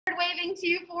waving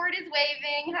too. Ford is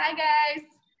waving. Hi, guys.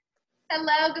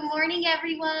 Hello, good morning,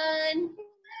 everyone.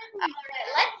 All right,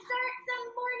 let's start some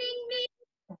morning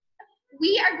meeting.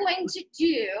 We are going to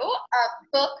do a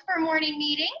book for morning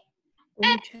meeting.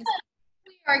 And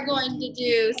we are going to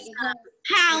do some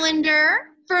calendar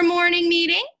for morning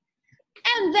meeting.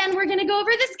 And then we're going to go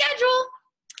over the schedule.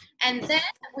 And then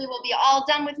we will be all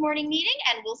done with morning meeting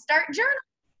and we'll start journal.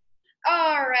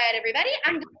 All right, everybody,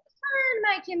 I'm going to turn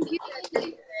my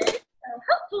computer. So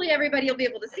hopefully everybody will be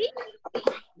able to see.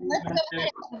 Let's go ahead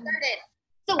and get started.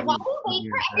 So while we wait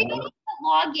for everybody to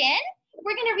log in,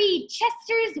 we're going to read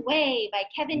Chester's Way by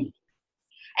Kevin Hincks.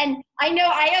 And I know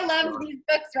Aya loves these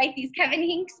books, right? These Kevin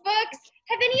Hincks books.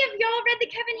 Have any of y'all read the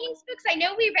Kevin Hincks books? I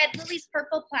know we read Lily's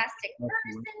Purple Plastic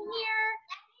Purse in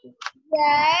here.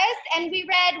 Yes, and we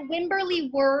read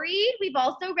Wimberly Worried. We've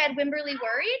also read Wimberly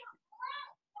Worried.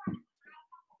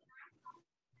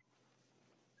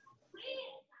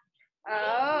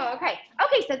 Oh, okay.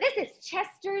 Okay, so this is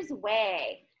Chester's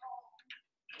Way.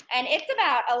 And it's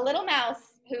about a little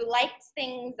mouse who likes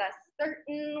things a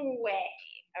certain way,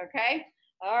 okay?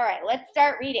 All right, let's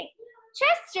start reading.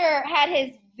 Chester had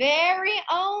his very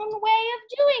own way of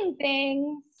doing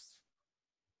things.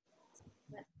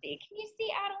 Let's see, can you see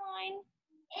Adeline?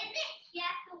 Is it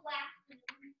Chester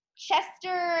Raccoon?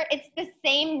 Chester, it's the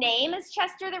same name as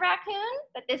Chester the raccoon,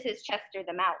 but this is Chester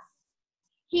the mouse.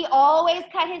 He always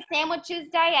cut his sandwiches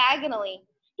diagonally.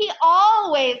 He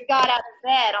always got out of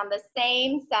bed on the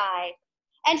same side.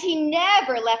 And he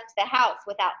never left the house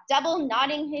without double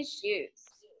knotting his shoes.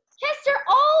 Chester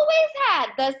always had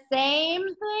the same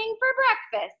thing for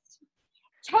breakfast.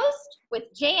 Toast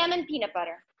with jam and peanut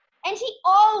butter. And he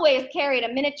always carried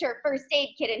a miniature first aid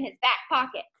kit in his back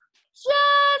pocket,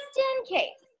 just in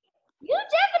case. You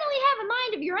definitely have a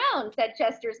mind of your own, said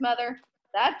Chester's mother.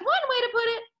 That's one way to put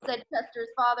it, said Chester's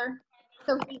father.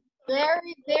 So he's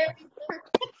very, very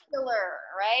particular,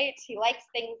 right? He likes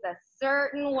things a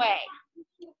certain way.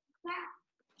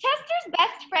 Chester's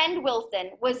best friend, Wilson,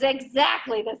 was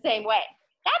exactly the same way.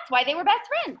 That's why they were best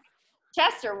friends.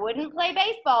 Chester wouldn't play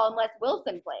baseball unless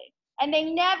Wilson played, and they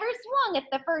never swung at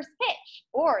the first pitch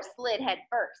or slid head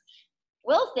first.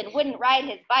 Wilson wouldn't ride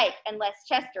his bike unless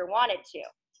Chester wanted to,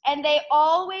 and they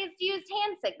always used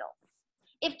hand signals.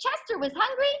 If Chester was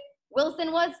hungry,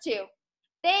 Wilson was too.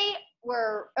 They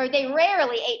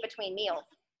rarely ate between meals.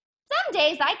 Some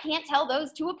days I can't tell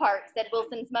those two apart, said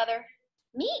Wilson's mother.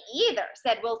 Me either,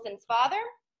 said Wilson's father.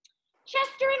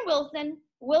 Chester and Wilson,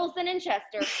 Wilson and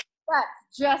Chester.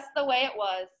 That's just the way it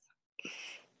was.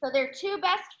 So they're two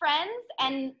best friends,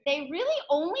 and they really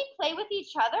only play with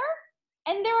each other,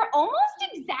 and they're almost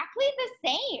exactly the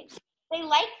same. They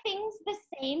like things the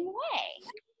same way.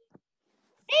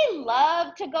 They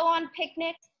love to go on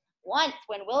picnics. Once,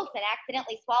 when Wilson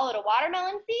accidentally swallowed a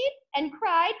watermelon seed and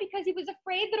cried because he was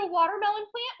afraid that a watermelon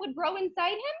plant would grow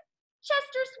inside him,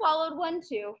 Chester swallowed one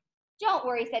too. Don't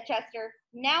worry, said Chester.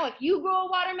 Now if you grow a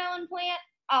watermelon plant,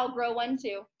 I'll grow one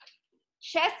too.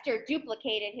 Chester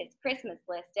duplicated his Christmas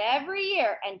list every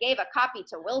year and gave a copy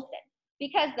to Wilson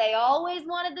because they always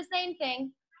wanted the same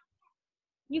thing.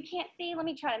 You can't see? Let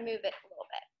me try to move it a little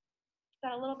bit. Is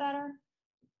that a little better?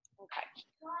 Okay.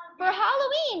 For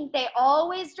Halloween, they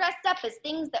always dressed up as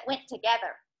things that went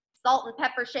together. Salt and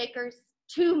pepper shakers,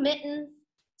 two mittens.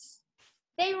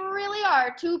 They really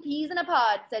are two peas in a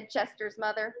pod, said Chester's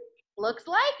mother. Looks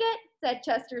like it, said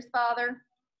Chester's father.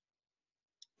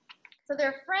 So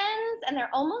they're friends, and they're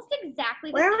almost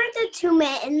exactly the same. Where are the two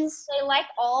mittens? They like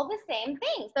all the same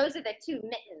things. Those are the two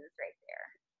mittens right there.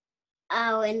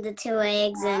 Oh, and the two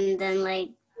eggs, and then like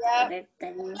Yep. other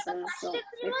things and salt.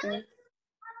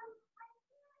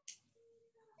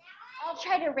 I'll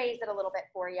try to raise it a little bit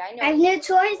for you. I know. I have new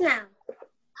toys now.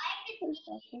 In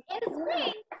spring,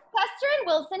 Chester and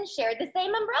Wilson shared the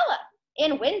same umbrella.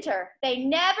 In winter, they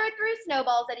never threw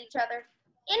snowballs at each other.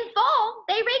 In fall,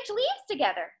 they raked leaves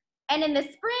together. And in the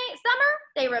summer,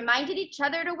 they reminded each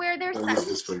other to wear their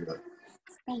sunglasses.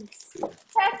 Thanks.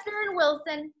 Chester and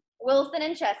Wilson, Wilson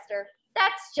and Chester.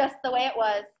 That's just the way it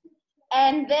was.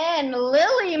 And then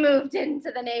Lily moved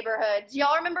into the neighborhood. Do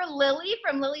y'all remember Lily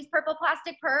from Lily's Purple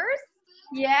Plastic Purse?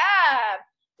 Yeah.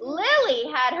 Lily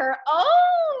had her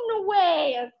own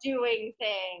way of doing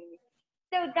things.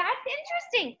 So that's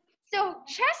interesting. So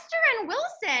Chester and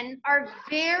Wilson are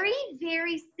very,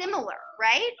 very similar,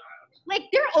 right? Like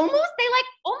they like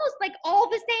almost like all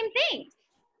the same things.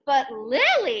 But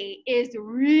Lily is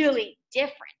really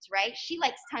different, right? She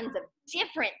likes tons of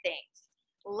different things.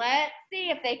 Let's see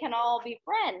if they can all be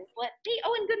friends. Let's see.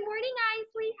 Oh, and good morning,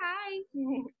 Isley. Hi.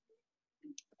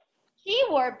 She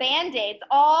wore Band-Aids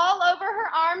all over her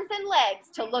arms and legs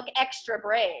to look extra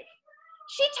brave.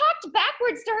 She talked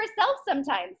backwards to herself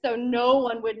sometimes, so no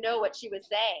one would know what she was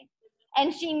saying.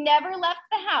 And she never left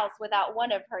the house without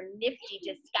one of her nifty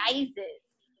disguises.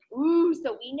 Ooh,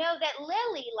 so we know that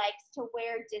Lily likes to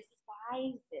wear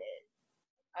disguises.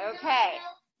 Okay.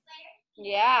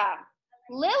 Yeah.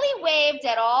 Lily waved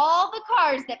at all the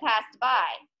cars that passed by,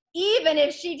 even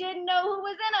if she didn't know who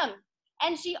was in them.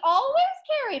 And she always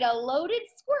carried a loaded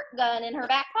squirt gun in her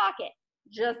back pocket,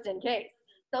 just in case.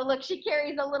 So look, she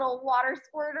carries a little water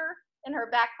squirter in her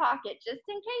back pocket just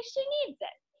in case she needs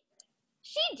it.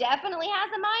 She definitely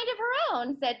has a mind of her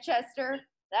own, said Chester.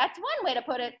 That's one way to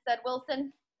put it, said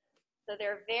Wilson. So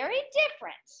they're very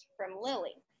different from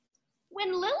Lily.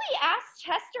 When Lily asked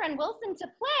Chester and Wilson to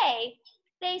play,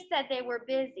 they said they were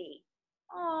busy.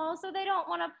 Oh, so they don't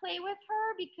want to play with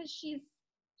her because she's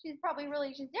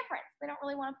different. They don't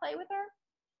really want to play with her.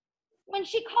 When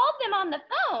she called them on the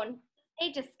phone,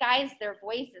 they disguised their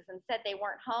voices and said they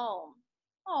weren't home.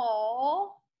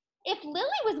 Oh, if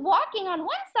Lily was walking on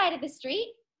one side of the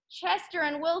street, Chester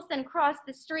and Wilson crossed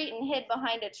the street and hid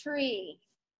behind a tree.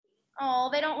 Oh,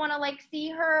 they don't want to see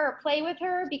her or play with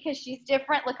her because she's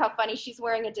different. Look how funny she's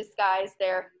wearing a disguise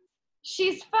there.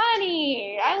 She's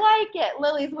funny. I like it.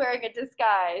 Lily's wearing a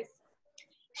disguise.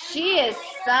 She is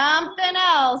something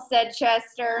else, said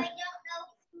Chester.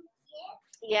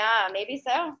 Yeah, maybe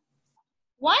so.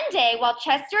 One day, while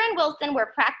Chester and Wilson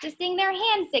were practicing their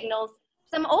hand signals,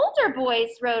 some older boys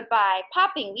rode by,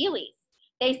 popping wheelies.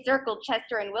 They circled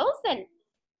Chester and Wilson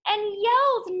and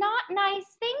yelled not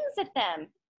nice things at them.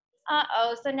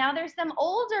 Uh-oh, so now there's some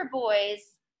older boys,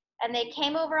 and they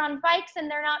came over on bikes, and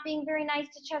they're not being very nice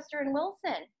to Chester and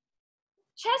Wilson.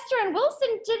 Chester and Wilson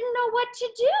didn't know what to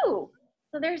do.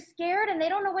 So they're scared, and they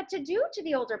don't know what to do to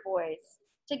the older boys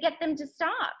to get them to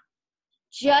stop.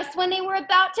 Just when they were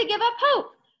about to give up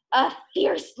hope, a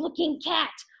fierce-looking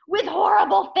cat with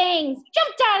horrible fangs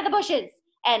jumped out of the bushes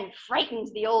and frightened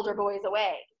the older boys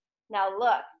away. Now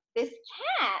look, this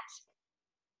cat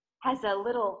has a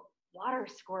little water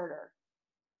squirter.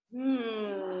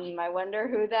 I wonder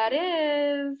who that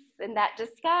is in that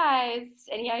disguise.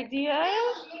 Any ideas?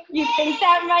 You think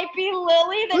that might be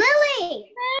Lily?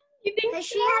 Lily! You think Does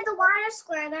so? she have the water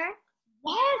squirter?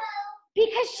 Yes,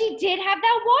 because she did have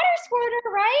that water squirter,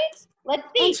 right? Let's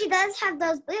see. And she does have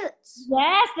those boots.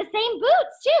 Yes, the same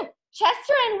boots too.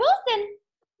 Chester and Wilson,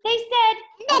 they said,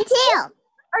 Me too.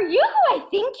 "Are you who I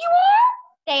think you are?"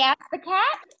 They asked the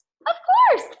cat. Of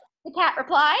course, the cat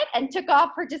replied and took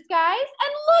off her disguise.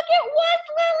 And look, it was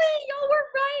Lily. Y'all were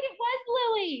right, it was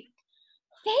Lily.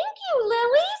 Thank you,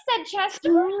 Lily, said Chester.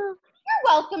 You're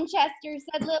welcome, Chester,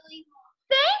 said Lily.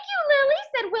 Thank you, Lily,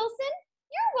 said Wilson.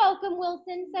 You're welcome,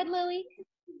 Wilson, said Lily.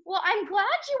 Well, I'm glad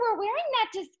you were wearing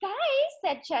that disguise,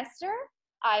 said Chester.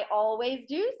 I always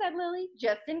do, said Lily,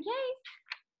 just in case.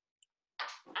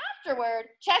 Afterward,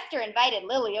 Chester invited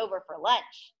Lily over for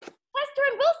lunch. Chester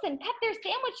and Wilson cut their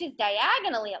sandwiches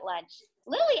diagonally at lunch.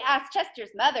 Lily asked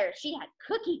Chester's mother if she had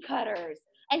cookie cutters,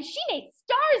 and she made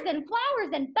stars and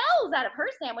flowers and bells out of her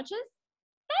sandwiches.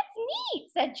 That's neat,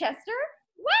 said Chester.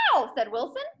 Wow, said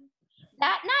Wilson.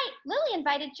 That night, Lily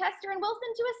invited Chester and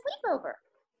Wilson to a sleepover.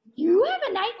 You have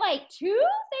a nightlight too?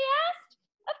 They asked.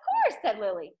 Of course, said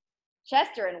Lily.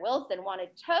 Chester and Wilson wanted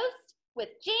toast with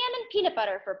jam and peanut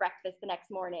butter for breakfast the next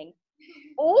morning.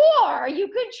 Or you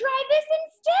could try this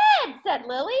instead, said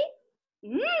Lily.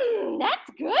 That's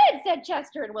good, said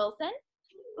Chester and Wilson.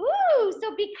 Ooh,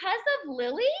 so because of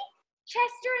Lily,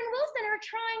 Chester and Wilson are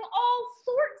trying all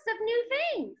sorts of new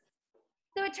things.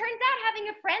 So it turns out having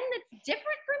a friend that's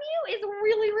different from you is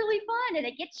really, really fun, and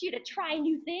it gets you to try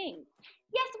new things.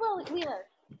 Yes, Wheeler.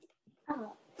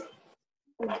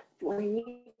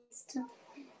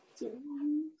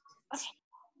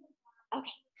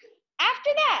 Okay.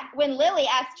 After that, when Lily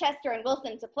asked Chester and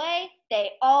Wilson to play,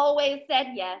 they always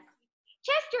said yes.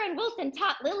 Chester and Wilson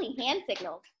taught Lily hand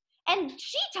signals, and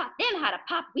she taught them how to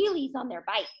pop wheelies on their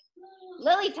bike.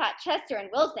 Lily taught Chester and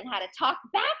Wilson how to talk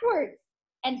backwards,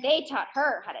 and they taught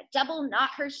her how to double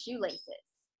knot her shoelaces.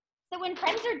 So when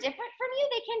friends are different from you,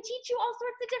 they can teach you all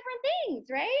sorts of different things,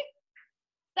 right?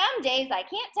 Some days I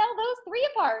can't tell those three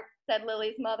apart, said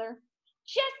Lily's mother.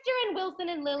 Chester and Wilson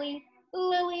and Lily,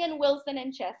 Lily and Wilson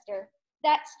and Chester.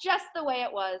 That's just the way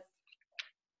it was.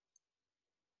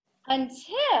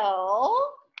 Until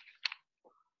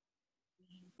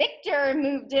Victor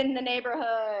moved in the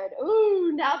neighborhood.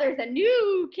 Ooh, now there's a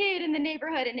new kid in the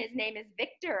neighborhood and his name is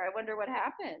Victor. I wonder what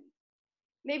happened.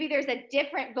 Maybe there's a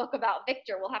different book about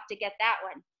Victor. We'll have to get that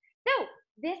one. So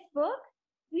this book,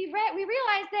 we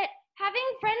realized that having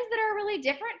friends that are really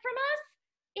different from us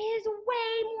is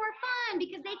way more fun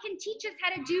because they can teach us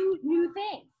how to do new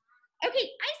things. Okay,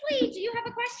 Isley, do you have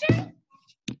a question?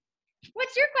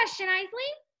 What's your question,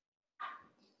 Isley?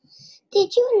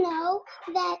 Did you know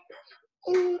that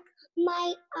in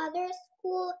my other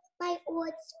school, my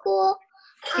old school,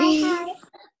 I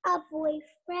had a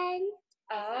boyfriend?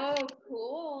 Oh,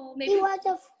 cool.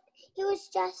 He was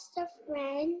just a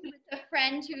friend. A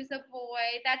friend who's a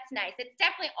boy. That's nice. It's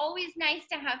definitely always nice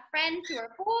to have friends who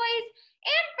are boys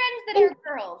and friends that are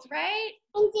girls, right?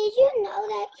 And did you know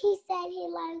that he said he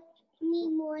loved me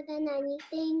more than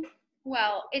anything?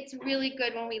 Well, it's really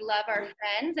good when we love our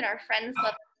friends and our friends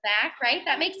love us back, right?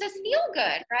 That makes us feel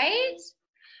good, right?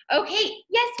 Okay,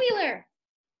 yes, Wheeler.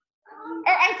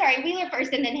 Or I'm sorry, Wheeler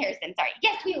first and then Harrison. Sorry.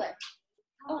 Yes, Wheeler.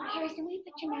 Oh, Harrison, will you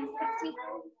put your mask up,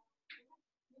 sweetheart?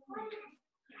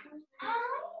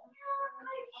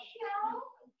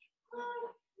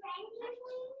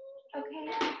 Okay.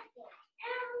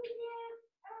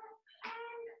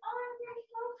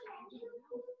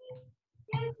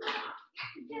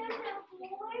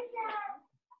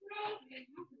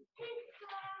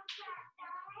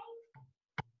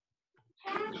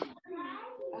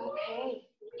 Okay.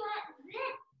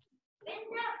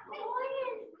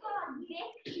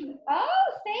 Oh,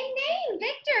 same name,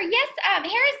 Victor. Yes,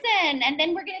 Harrison. And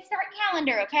then we're gonna start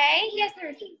calendar, okay? Yes,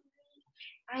 Harrison.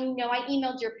 I know, I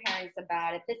emailed your parents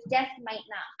about it. This desk might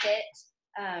not fit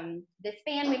this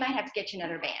band. We might have to get you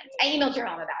another band. I emailed your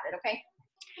mom about it, okay?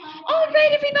 All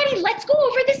right, everybody, let's go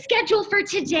over the schedule for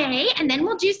today, and then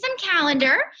we'll do some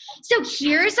calendar. So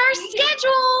here's our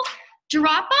schedule.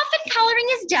 Drop off and coloring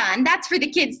is done. That's for the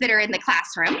kids that are in the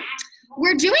classroom.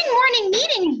 We're doing morning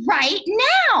meeting right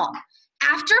now.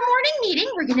 After morning meeting,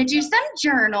 we're gonna do some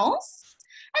journals,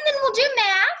 and then we'll do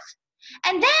math,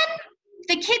 and then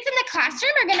the kids in the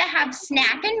classroom are gonna have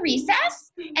snack and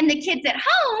recess, and the kids at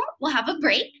home will have a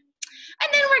break.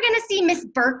 And then we're gonna see Miss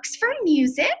Burks for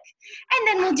music, and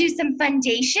then we'll do some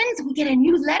fundations. We get a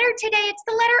new letter today, it's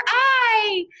the letter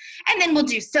I. And then we'll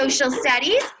do social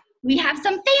studies. We have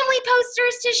some family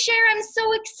posters to share, I'm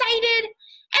so excited.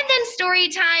 And then story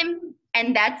time,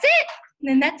 and that's it.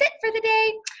 And that's it for the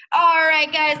day. All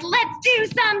right, guys, let's do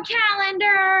some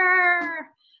calendar.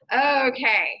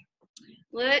 Okay,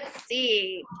 let's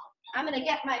see. I'm gonna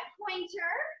get my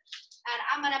pointer. And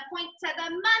I'm gonna point to the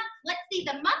month. Let's see,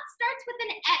 the month starts with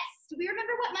an S. Do we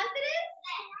remember what month it is?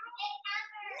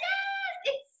 Yes,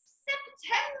 it's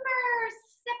September.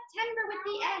 September with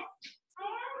the S.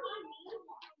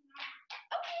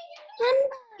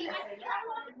 Okay.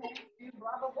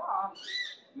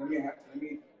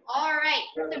 All right,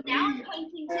 so now I'm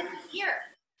pointing to the year.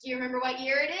 Do you remember what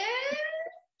year it is?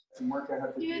 Some work I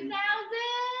have to 2000? do.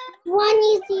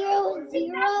 100,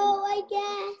 I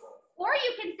guess. Or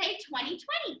you can say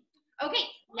 2020. Okay,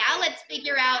 now let's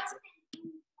figure out,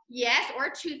 yes, or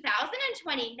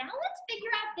 2020. Now let's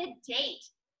figure out the date.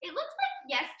 It looks like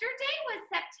yesterday was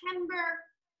September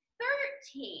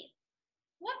 13th.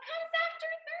 What comes after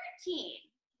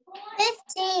 13?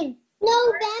 15.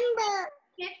 November.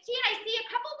 15, I see a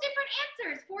couple different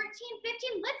answers. 14,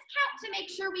 15, let's count to make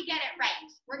sure we get it right.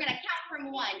 We're gonna count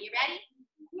from 1, you ready?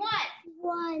 1,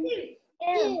 1, 2,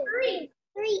 2, 3,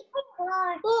 3,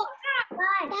 4,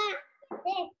 5,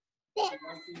 6,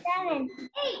 7,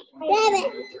 8, 7, 9,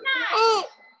 8,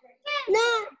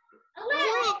 9,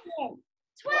 11,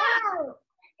 12,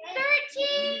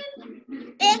 13.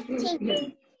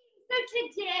 15. So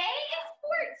today is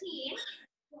 14.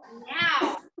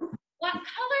 Now, what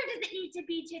color does it need to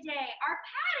be today? Our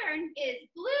pattern is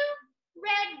blue,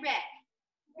 red, red.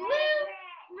 Blue,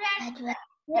 red, red,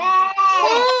 Red.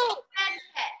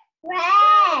 red,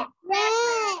 Red. Red.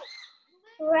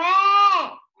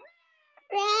 Red.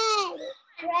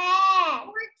 Red.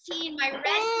 14, my red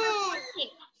number 14.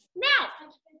 Now,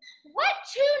 what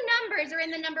two numbers are in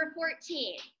the number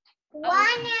 14? 1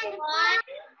 and 1.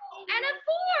 And a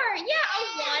 4. Yeah, a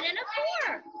 1 and a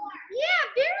 4. Yeah,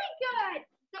 very good.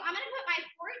 So I'm going to put my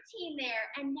 14 there,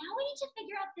 and now we need to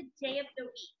figure out the day of the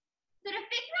week. So to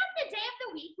figure out the day of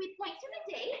the week, we point to the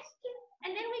date,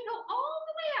 and then we go all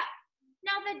the way up.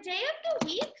 Now the day of the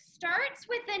week starts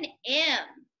with an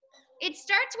M. It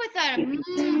starts with a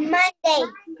Monday.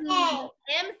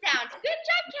 M sound. Good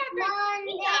job, Catherine.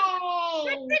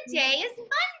 Monday. But the day is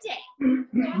Monday.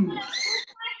 So I'm going to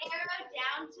move my arrow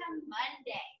down to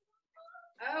Monday.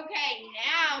 Okay,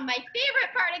 now my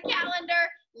favorite part of calendar.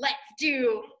 Let's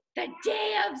do the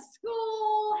day of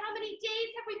school. How many days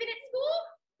have we been at school?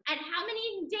 And how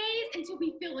many days until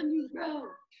we fill a new row?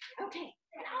 Okay,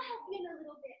 and I'll help you in a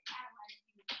little bit.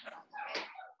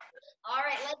 All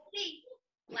right, let's see.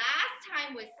 Last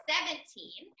time was 17.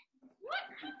 What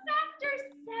comes after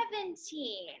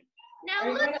 17? Now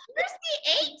look, here's the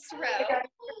 8th row.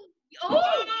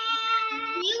 Oh,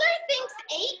 Wheeler thinks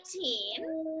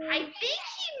 18. I think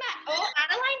he might. Oh,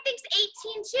 Adeline thinks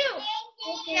 18 too.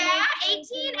 Yeah,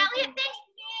 18. Elliot thinks.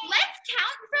 Let's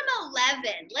count from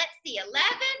 11. Let's see. 11,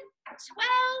 12,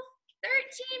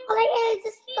 13, Oh, I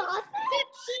just 15, thought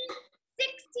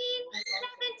 16,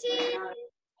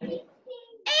 17,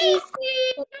 18.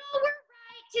 No, we're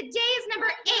right. Today is number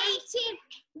 18.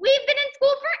 We've been in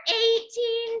school for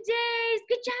 18 days.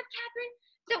 Good job, Catherine.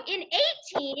 So in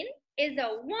 18 is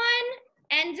a 1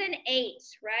 and an 8,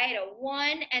 right? A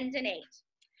 1 and an 8.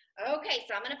 Okay,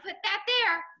 so I'm going to put that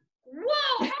there.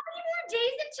 Whoa, how many more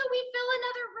days until we fill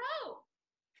another row?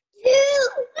 2.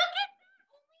 Look at that.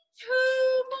 Only 2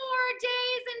 more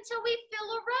days until we fill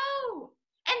a row.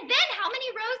 And then how many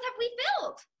rows have we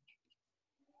filled?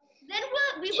 Then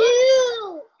we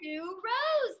will 2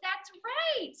 rows. That's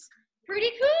right.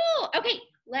 Pretty cool. Okay,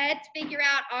 let's figure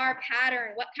out our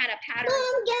pattern. What kind of pattern?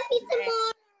 Mom, get me some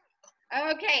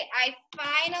more. Okay, I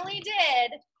finally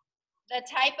did the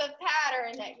type of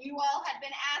pattern that you all had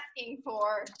been asking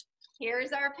for.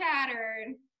 Here's our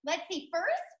pattern. Let's see.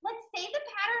 First, let's say the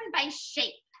pattern by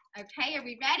shape. Okay, are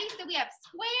we ready? So we have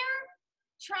square,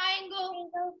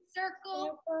 triangle,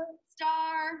 circle,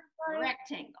 star,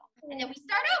 rectangle. And then we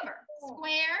start over.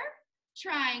 Square,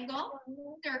 triangle,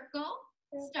 circle,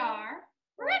 star,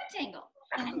 rectangle.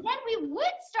 And then we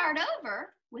would start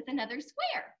over with another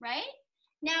square, right?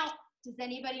 Now, does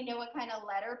anybody know what kind of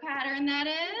letter pattern that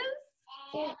is?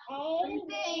 What do you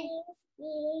think?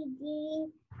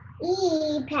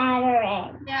 E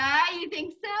pattern. Yeah, you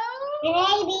think so?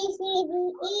 A, B, C,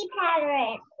 D, E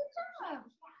pattern.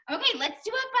 Okay, let's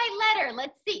do it by letter.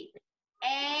 Let's see.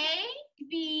 A,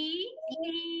 B,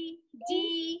 C,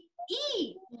 D,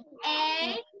 E.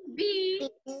 A, B,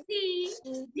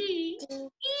 C, D,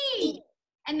 E.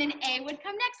 And then A would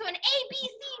come next. So an A, B, C,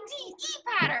 D, E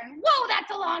pattern. Whoa,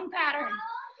 that's a long pattern.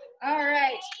 All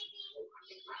right.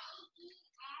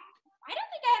 I don't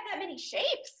think I have that many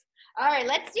shapes. All right,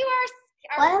 let's do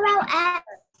our What about F?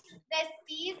 The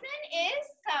season is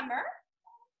summer.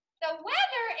 The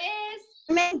weather is,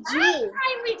 G. last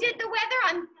time we did the weather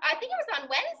on, I think it was on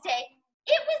Wednesday,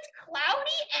 it was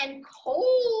cloudy and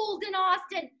cold in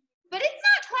Austin. But it's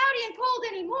not cloudy and cold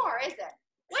anymore, is it?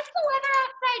 What's the weather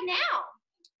outside now?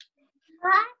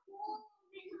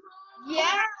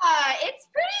 Yeah, it's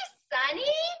pretty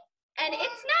sunny and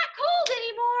it's not cold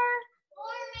anymore.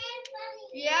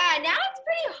 Yeah, now it's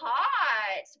pretty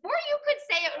hot. Or you could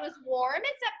say it was warm.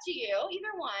 It's up to you,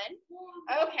 either one.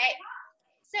 Okay,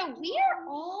 so we are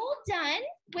all done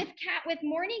with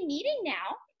morning meeting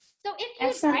now. So if I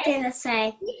have something to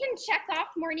say. we can check off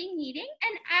morning meeting.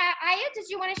 And Aya, did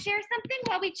you want to share something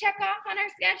while we check off on our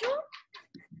schedule?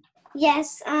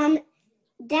 Yes,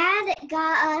 Dad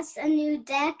got us a new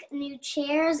deck, new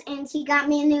chairs, and he got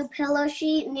me a new pillow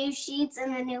sheet, new sheets,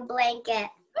 and a new blanket.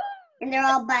 And they're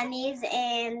all bunnies,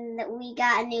 and we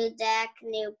got a new deck,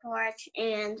 new porch,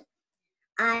 and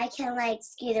I can like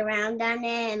scoot around on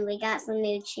it, and we got some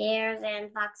new chairs,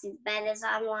 and Foxy's bed is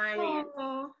on one. And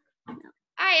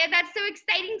Aya, that's so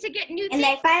exciting to get new And things.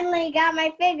 they finally got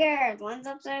my figures. One's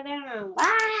upside down.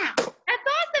 Wow! That's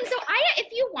awesome. So Aya, if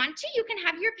you want to, you can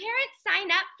have your parents sign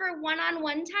up for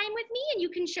one-on-one time with me and you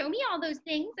can show me all those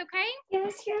things, okay?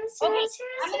 Yes. Okay,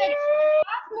 I'm gonna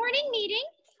off morning meeting.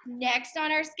 Next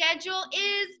on our schedule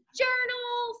is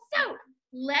journals. So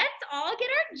let's all get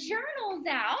our journals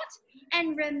out.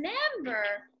 And remember,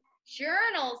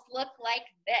 journals look like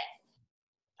this.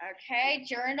 Okay,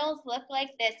 journals look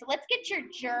like this. So let's get your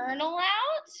journal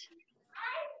out.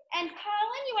 And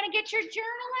Colin, you want to get your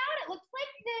journal out? It looks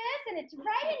like this, and it's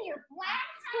right in your black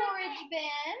storage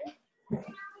bin.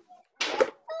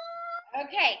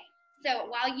 Okay, so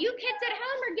while you kids at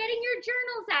home are getting your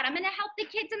journals out, I'm going to help the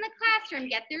kids in the classroom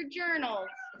get their journals.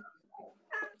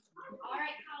 All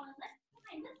right, Colin,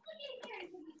 let's look in here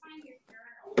until we find your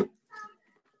journal.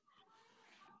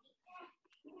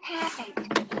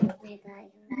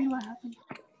 What happened?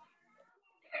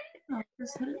 Oh,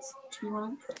 this is too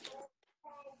long.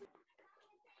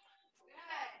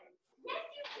 Yes,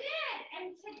 you did.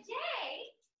 And today,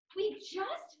 we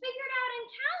just figured out in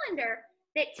calendar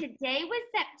that today was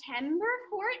September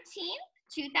 14th,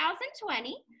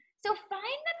 2020. So find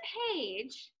the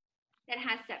page that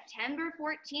has September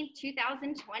 14th,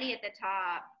 2020 at the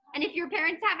top. And if your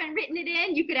parents haven't written it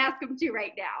in, you could ask them to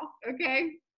right now,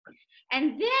 okay?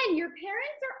 And then your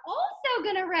parents are also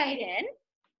gonna write in,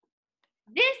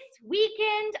 this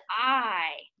weekend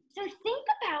So think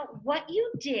about what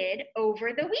you did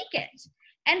over the weekend.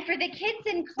 And for the kids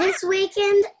in class, This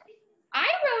weekend, I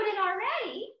wrote it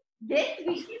already. This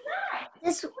weekend I.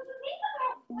 this So think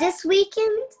about this weekend,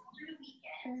 over the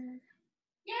weekend.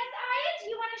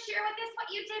 want to share with us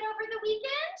what you did over the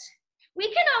weekend?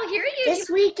 We can all hear you.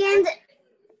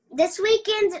 This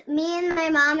weekend, me and my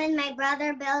mom and my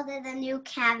brother built a new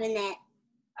cabinet.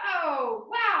 Oh,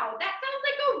 wow. That sounds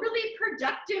like a really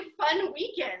productive, fun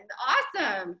weekend.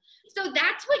 Awesome. So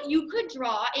that's what you could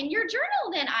draw in your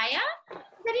journal then, Aya? Does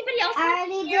anybody else I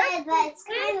already did, but it's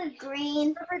kind of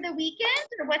green. over the weekend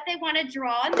or what they want to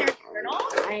draw in their journal?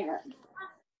 I know.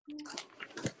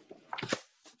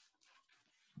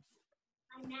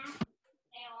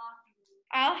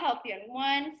 I'll help you in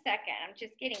 1 second. I'm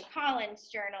just getting Colin's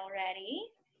journal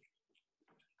ready.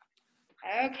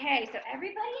 Okay, so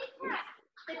everybody in class,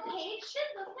 the page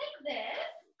should look like this.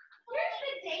 Here's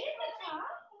the date at the top.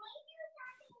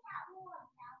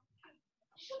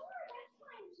 Sure, that's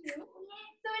fine too.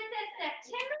 So it says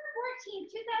September 14,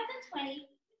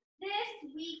 2020, this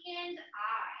weekend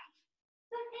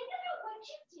So think about what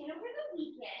you did over the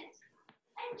weekend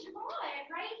and draw it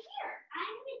right here.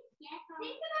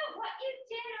 Think about what you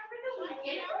did over the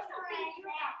weekend.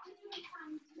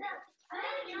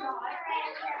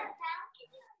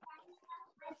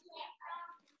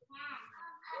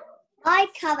 My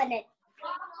covenant.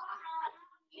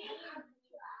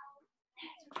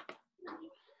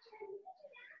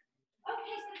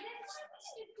 Okay, so this one we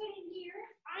should put in here.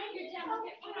 You're done with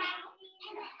it.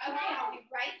 Okay, I'll be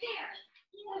right there.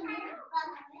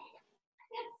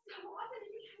 That's so awesome.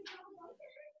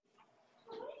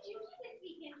 What did you do this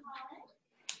weekend, Colin?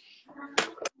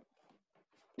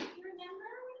 Do you remember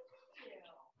what did you do?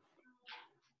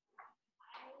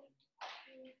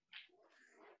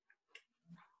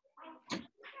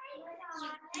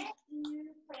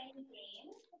 You playing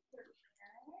games with your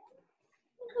parents?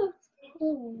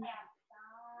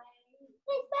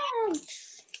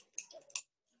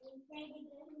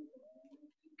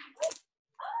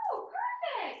 Oh,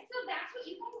 perfect. So that's what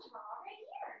you can draw right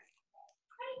here.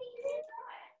 How do you think you're going to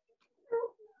draw it?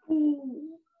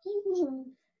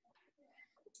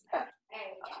 Hey,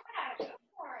 yeah, go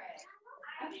for it.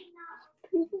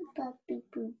 But, what did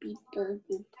you do this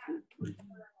weekend?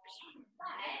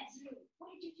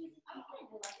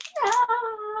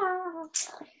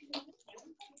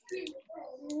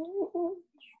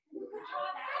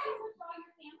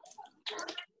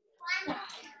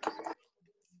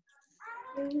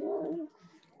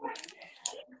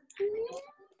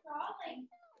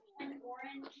 An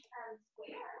orange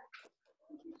square.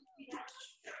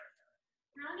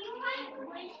 How do you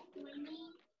like swimming?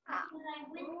 Because I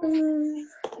went swimming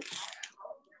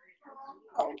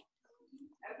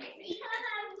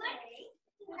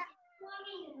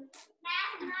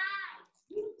last night.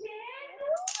 You did?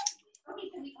 Okay,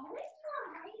 so we always draw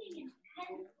writing in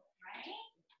pencil, right?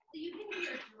 So you can do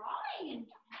your drawing in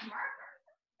marker.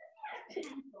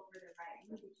 Pencil for the writing.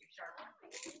 Look at your sharp one.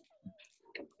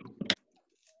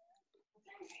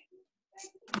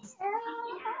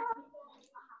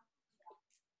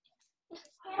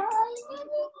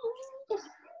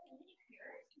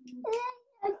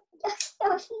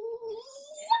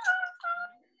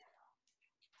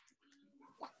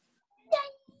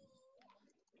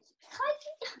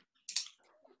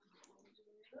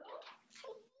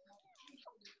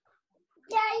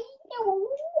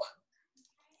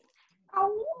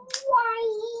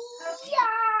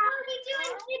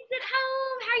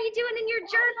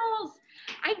 Journals.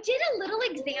 I did a little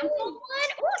example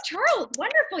one. Oh, Charles,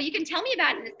 wonderful. You can tell me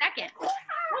about it in a second. A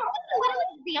little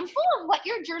example of what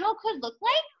your journal could look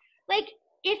like. Like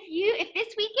if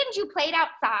this weekend you played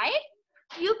outside,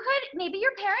 maybe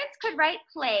your parents could write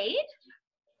played,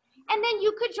 and then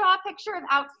you could draw a picture of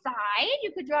outside.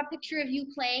 You could draw a picture of you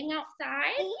playing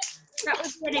outside. That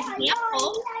was an example. You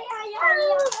want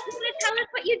to tell us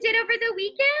what you did over the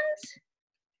weekend?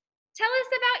 Tell us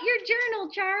about your journal,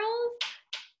 Charles.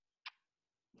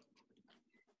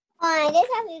 I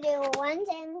just have to do one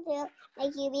thing to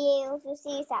make you be able to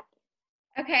see something.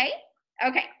 Okay.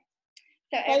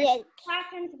 So every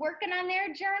classroom's working on their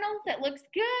journals. It looks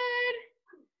good.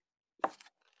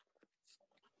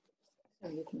 So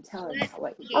you can tell us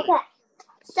what you Okay.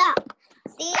 So,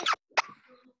 see,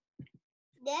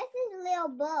 this is a little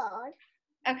bird.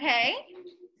 Okay.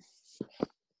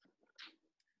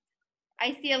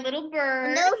 I see a little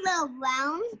bird. Those little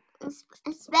brown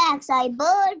specks are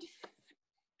bird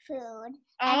food.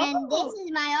 And then this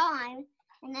is my arm.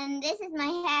 And then this is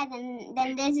my head. And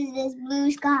then this is this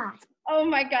blue sky. Oh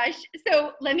my gosh.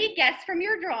 So let me guess from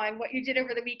your drawing what you did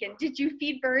over the weekend. Did you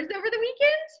feed birds over the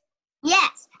weekend?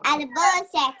 Yes, at the bird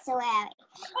sanctuary.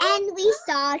 And we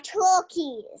saw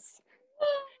turkeys.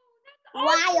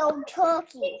 Wild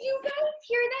turkeys. Did you guys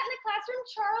hear that in the classroom?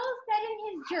 Charles said in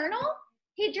his journal,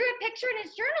 he drew a picture in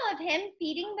his journal of him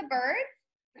feeding the birds.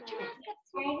 Did you ask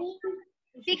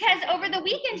Because over the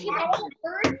weekend, he went to the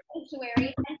bird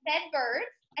sanctuary and fed birds,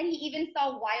 and he even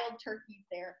saw wild turkeys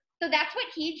there. So that's what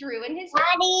he drew in his journal.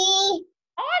 Daddy,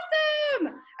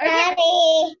 Awesome! Okay,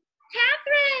 Daddy,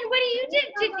 Catherine, what did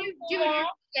you do in the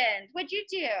weekend? What'd you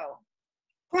do?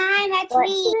 climb a tree.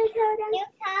 You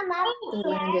come up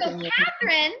here. So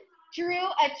Catherine drew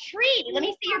a tree. Let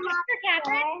me see your picture,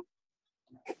 Catherine.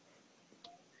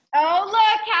 Oh,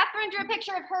 look, Catherine drew a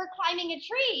picture of her climbing a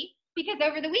tree because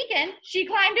over the weekend, she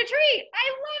climbed a tree. I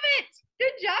love it.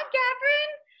 Good job,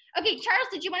 Catherine. Okay, Charles,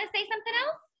 did you want to say something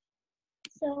else?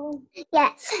 So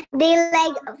yes, they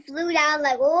like flew down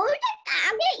like, oh,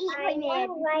 I'm gonna eat my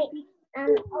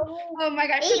hand. Oh my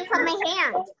gosh. Eat from my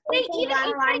hand. They even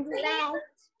ate my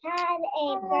Had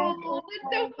Oh,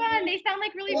 that's so fun. They sound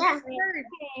like really Yeah. big birds.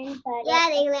 Yeah,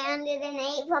 they landed and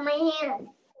ate from my hand.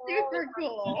 Super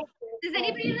cool. Does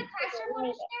anybody in the classroom want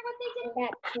to share what they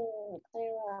did?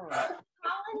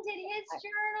 Colin did his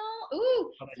journal.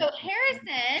 Ooh, so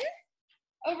Harrison,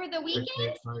 over the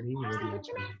weekend, put your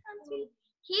mask on, sweetie.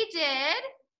 He did.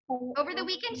 Over the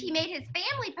weekend, he made his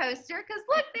family poster because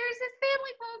look, there's his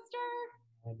family poster.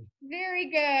 Very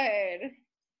good.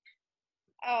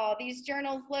 Oh, these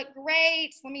journals look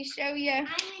great. Let me show you. I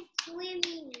went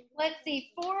swimming. Let's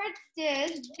see. Forrest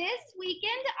did this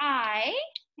weekend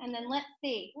and then let's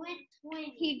see.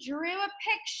 He drew a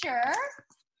picture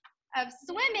of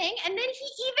swimming, and then he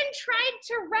even tried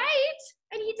to write,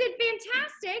 and he did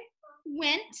fantastic.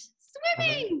 Went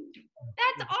swimming.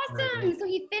 That's awesome. So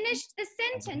he finished the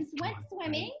sentence, went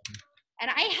swimming, and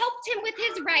I helped him with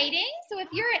his writing. So if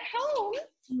you're at home,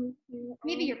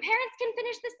 maybe your parents can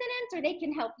finish the sentence, or they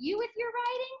can help you with your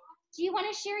writing. Do you want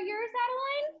to share yours,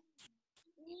 Adeline?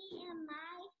 Me and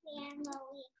my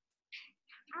family.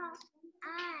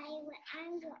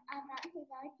 I'm about to go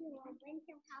to a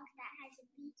winter house that has a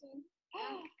beach and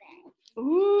bunk bed.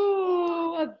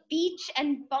 Ooh, a beach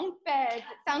and bunk beds.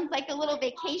 It sounds like a little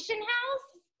vacation house.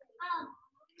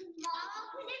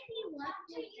 Tomorrow, could it be what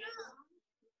to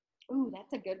you? Ooh,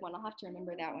 that's a good one. I'll have to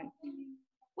remember that one.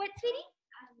 What, sweetie?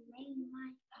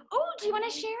 Oh, do you want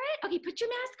to share it? Okay, put your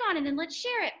mask on and then let's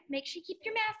share it. Make sure you keep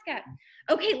your mask up.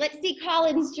 Okay, let's see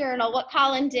Colin's journal, what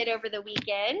Colin did over the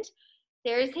weekend.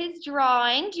 There's his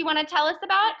drawing. Do you want to tell us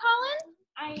about it, Colin?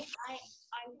 I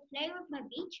play with my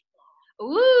beach.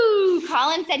 Ooh,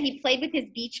 Colin said he played with his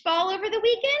beach ball over the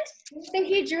weekend. So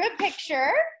he drew a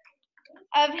picture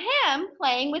of him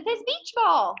playing with his beach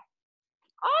ball.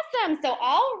 Awesome. So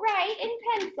I'll write in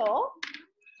pencil,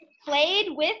 played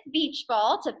with beach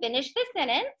ball to finish the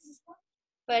sentence.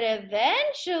 But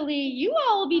eventually you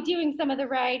all will be doing some of the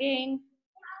writing.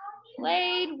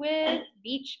 Played with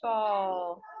beach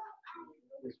ball.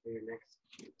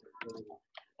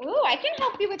 Ooh, I can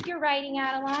help you with your writing,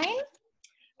 Adeline.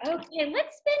 Okay,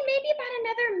 let's spend maybe about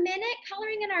another minute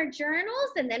coloring in our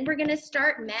journals, and then we're gonna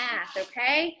start math,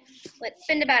 okay? Let's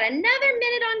spend about another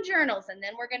minute on journals, and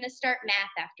then we're gonna start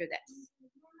math after this.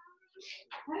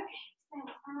 Okay, so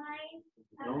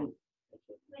I went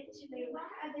to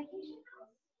a vacation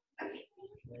house. Okay.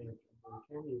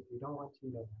 You don't want to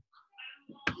know.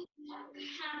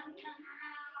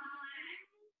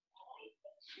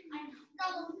 I'm so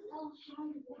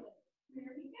hungry.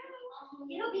 There we go.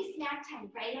 It'll be snack time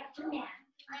right after math.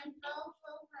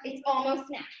 It's almost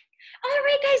snack. All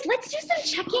right, guys, let's do some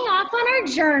checking off on our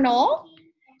journal.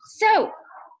 So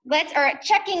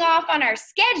checking off on our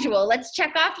schedule. Let's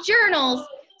check off journals.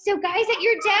 So guys, at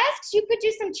your desks, you could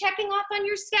do some checking off on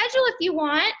your schedule if you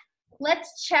want.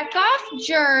 Let's check off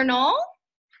journal.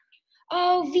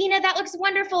 Oh, Vina, that looks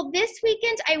wonderful. This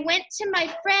weekend, I went to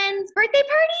my friend's birthday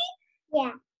party.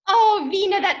 Yeah. Oh,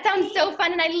 Vina, that sounds so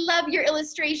fun, and I love your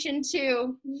illustration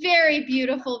too. Very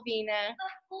beautiful, Vina.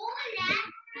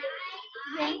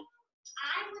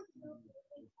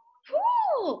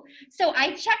 Cool. So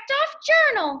I checked off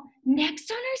journal.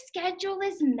 Next on our schedule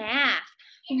is math.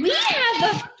 We have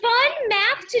a fun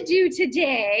math to do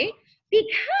today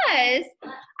because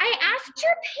I asked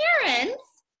your parents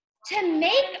to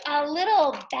make a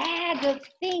little bag of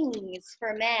things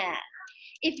for math.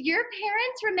 If your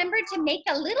parents remembered to make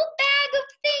a little bag of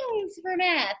things for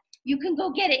math, you can go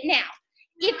get it now.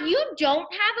 If you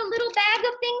don't have a little bag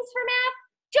of things for math,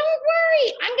 don't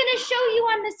worry. I'm going to show you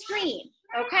on the screen,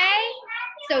 okay?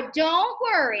 So don't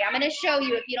worry. I'm going to show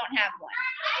you if you don't have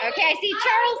one. Okay, I see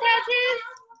Charles has his.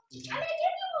 I'm going to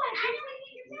give you one.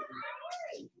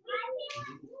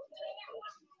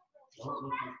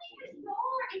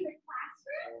 In the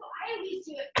classroom, so I always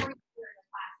do it for you in the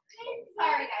classroom.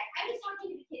 Sorry, guys. I'm just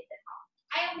talking to the kids at home.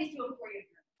 I always do them for you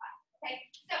in the class. Okay?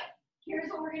 So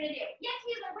here's what we're gonna do. Yes,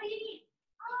 Mila, what do you need?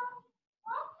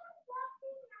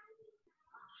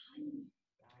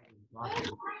 Lots of-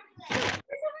 So here's what we're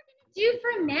gonna do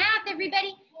for math,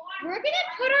 everybody. We're gonna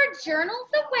put our journals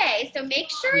away. So make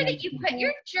sure that you put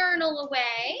your journal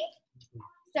away.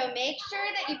 So make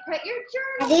sure that you put your Are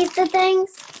journal. these the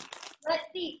things?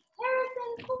 Let's see.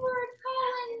 Harrison, Ford,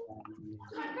 Colin.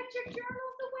 Put your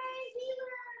journals away.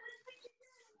 Wheeler, let's put your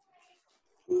journals away.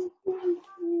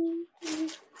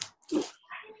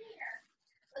 Here.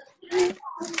 Let's put it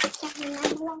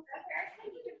Harrison,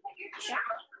 you can put your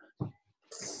journal.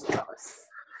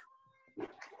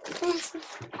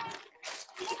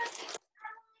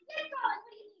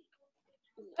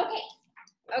 Okay.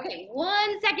 Okay,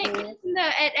 1 second.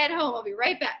 At home, I'll be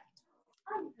right back.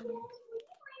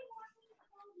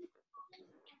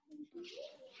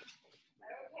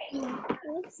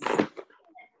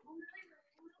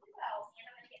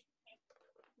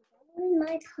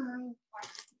 My time.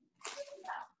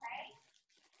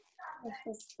 If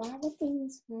this bad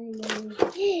things for me.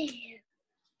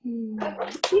 I'm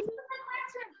gonna start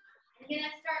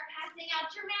passing out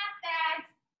your math bags.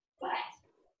 What?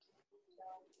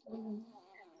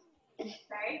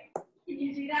 Right? Can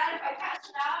you do that if I pass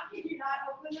it out? Can you not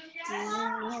open them yet?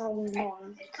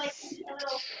 It's like a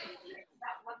little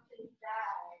about what's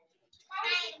inside. I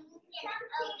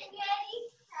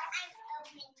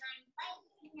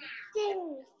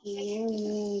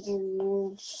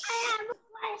have a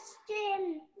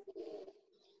question.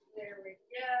 There we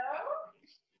go.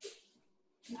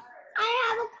 I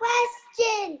have a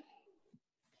question.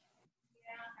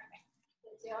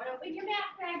 Don't open your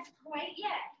math bags quite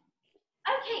yet.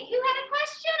 Okay, who had a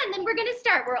question? And then we're gonna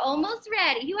start. We're almost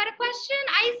ready. Who had a question?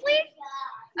 Isley?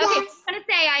 Okay, Yes. what do you want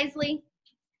to say, Isley?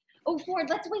 Oh, Ford,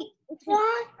 let's wait.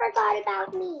 Ron forgot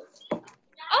about me.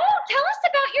 Oh, tell us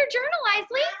about your journal,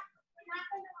 Isley.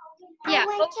 Yeah. I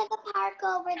went to the park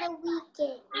over the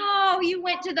weekend. Oh, you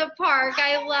went to the park.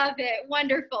 I love it.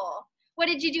 Wonderful. What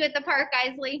did you do at the park,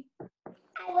 Isley?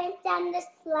 I went down the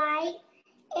slide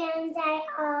and I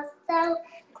also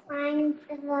climbed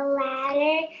the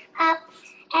ladder up,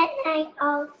 and I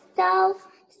also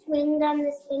swinged on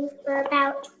the swings for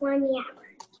about 20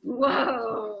 hours.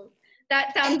 Whoa,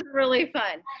 that sounds really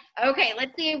fun. Okay,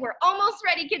 let's see. We're almost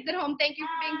ready, kids at home. Thank you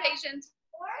for being patient.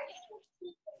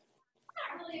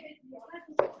 Not really a big deal.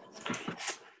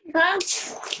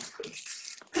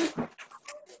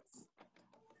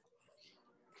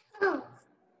 Oh.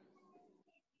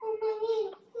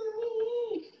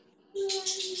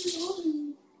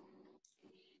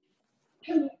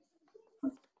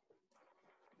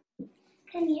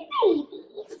 Come here,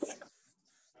 babies.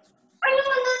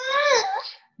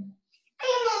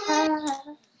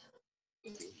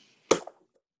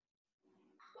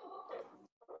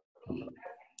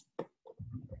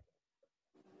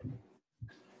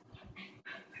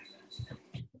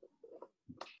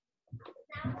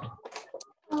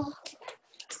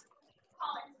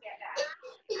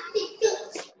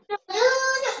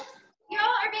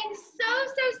 Y'all are being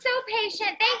so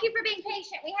patient. Thank you for being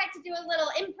patient. We had to do a little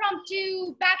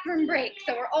impromptu bathroom break,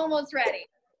 so we're almost ready.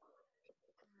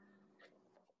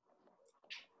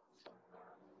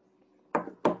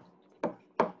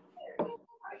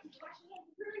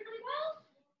 Really well?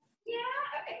 Yeah?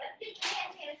 Okay, let's get some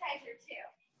hand sanitizer too.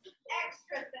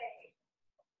 Extra safe.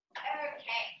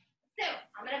 Okay, so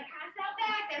I'm gonna pass out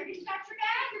bags. Everybody's got your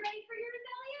bag? You ready for your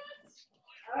resilience?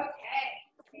 Okay,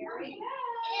 here we go.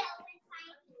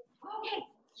 Okay,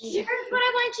 here's what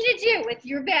I want you to do with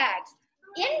your bags.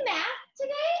 In math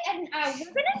today, and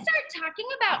we're gonna start talking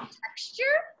about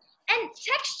texture. And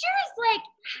texture is like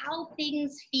how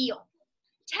things feel.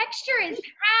 Texture is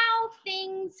how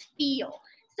things feel.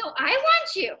 So I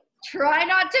want you, try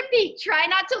not to peek, try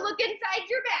not to look inside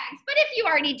your bags. But if you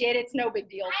already did, it's no big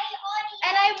deal.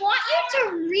 And I want you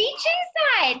to reach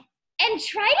inside and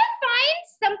try to find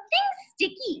something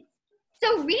sticky.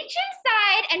 So reach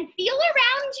inside and feel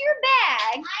around your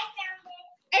bag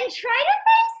and try to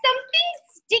find something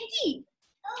sticky.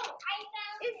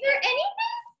 Is there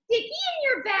anything sticky in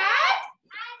your bag?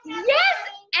 Yes,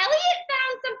 Elliot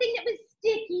found something that was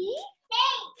sticky.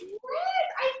 Yes,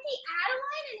 I see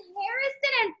Adeline and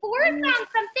Harrison and Ford found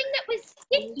something that was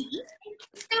sticky.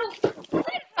 So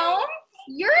at home,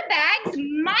 your bags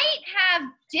might have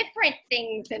different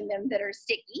things in them that are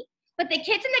sticky, but the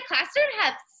kids in the classroom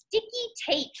have sticky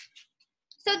tape.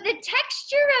 So the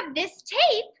texture of this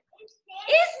tape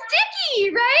is sticky,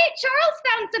 right? Charles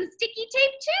found some sticky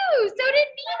tape too. So did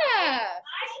Vina.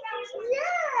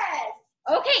 Yes.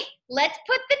 Okay, let's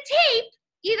put the tape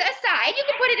either aside. You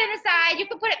can put it in the side. You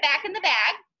can put it back in the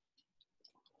bag.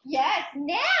 Yes.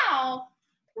 Now,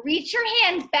 reach your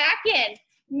hands back in.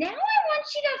 Now I want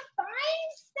you to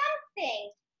find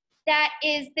something that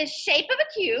is the shape of a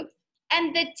cube.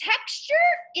 And the texture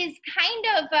is kind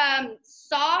of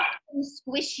soft and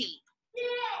squishy.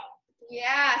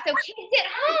 Yeah, so kids at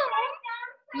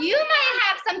home, you might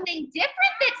have something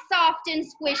different that's soft and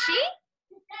squishy.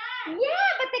 Yeah,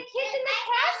 but the kids in the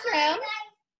classroom,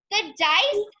 the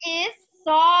dice is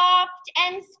soft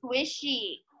and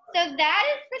squishy. So that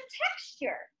is the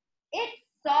texture. It's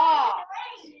soft,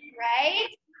 right?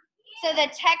 So the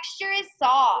texture is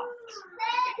soft.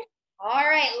 All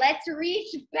right, let's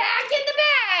reach back in the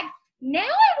bag. Now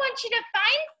I want you to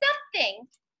find something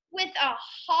with a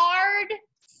hard,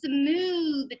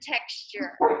 smooth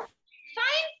texture.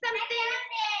 Find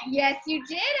something. Yes, you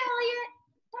did, Elliot.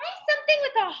 Find something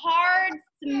with a hard,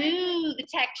 smooth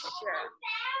texture.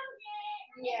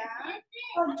 Yeah.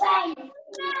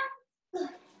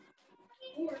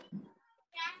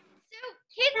 So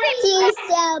kids,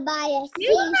 Seesaw by a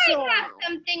you might seashore. have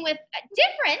something with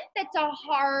different that's a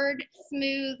hard,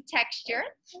 smooth texture.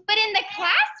 But in the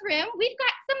classroom, we've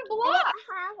got some blocks.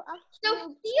 So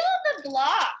feel the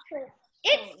block.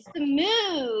 It's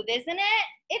smooth, isn't it?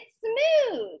 It's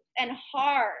smooth and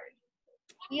hard.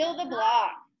 Feel the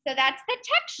block. So that's the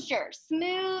texture,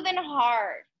 smooth and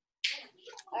hard.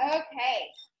 Okay,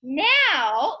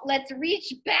 now let's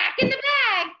reach back in the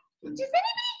bag. Does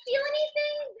anybody feel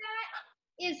anything that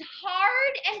is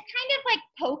hard and kind of like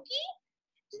pokey?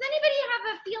 Does anybody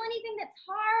feel anything that's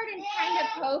hard and kind of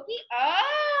pokey?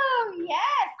 Oh,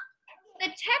 yes. The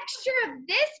texture of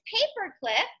this paper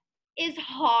clip is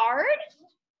hard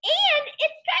and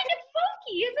it's kind of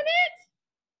pokey, isn't it?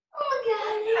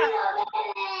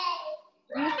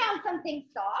 You found something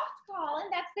soft, Colin.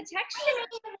 That's the texture.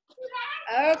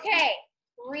 Okay,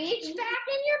 reach back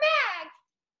in your bag.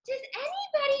 Does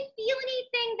anybody feel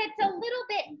anything that's a little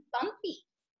bit bumpy?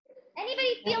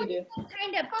 Anybody feel anything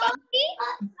kind of bumpy?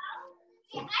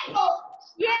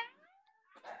 Yeah.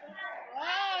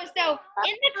 Oh, so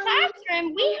in the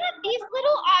classroom, we have these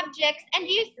little objects, and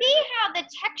do you see how the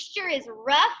texture is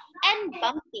rough and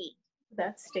bumpy?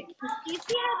 That's sticky. Do you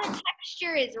see how the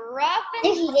texture is rough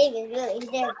and This is really good. also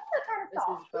kind of This is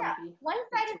soft? Yeah. bumpy. One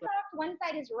side is soft, one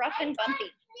side is rough and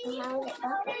bumpy.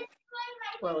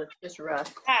 Well, it's just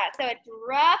rough. Yeah, so it's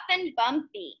rough and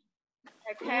bumpy.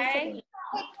 Okay? Hey,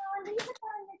 Colin, will you put that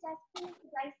on your desk, please? The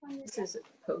dice on your This desk. is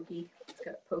pokey. It's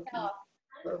got pokey. Oh.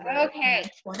 logo. Okay,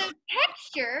 One. so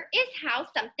texture is how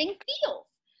something feels.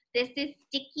 This is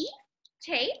sticky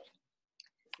tape.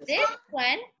 This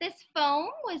one, this foam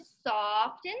was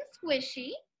soft and squishy.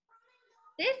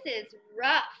 This is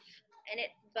rough and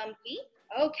it's bumpy.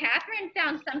 Oh, Catherine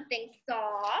found something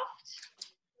soft.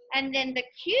 And then the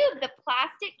cube, the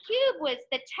plastic cube,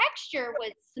 the texture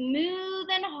was smooth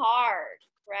and hard,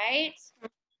 right?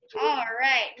 All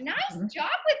right, nice job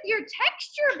with your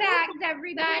texture bags,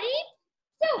 everybody.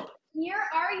 So here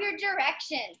are your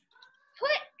directions.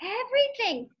 Put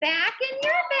everything back in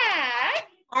your bag.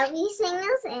 Everything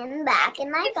is back in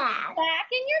my bag. Back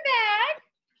in your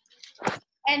bag.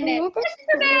 And then put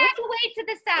the bag away to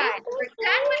the side. We're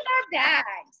done with our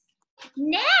bags.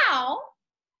 Now,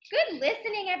 good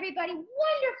listening, everybody.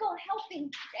 Wonderful helping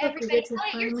everybody. Look, you get to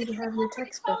finally have your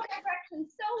textbook.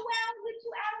 Directions so well. Would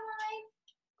you, Adeline?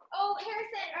 Oh,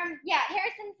 Harrison. Yeah,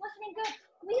 Harrison's listening good.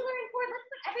 Wheeler and Ford, let's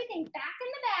put everything back in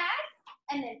the bag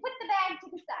and then put the bag to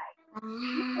the side.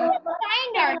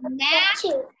 Find our math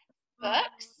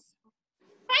books.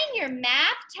 Find your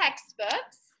math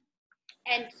textbooks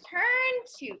and turn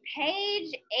to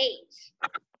page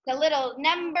 8. The little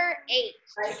number 8.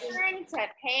 Turn to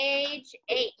page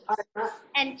 8.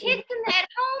 And kids at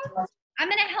home, I'm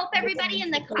going to help everybody in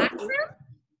the classroom.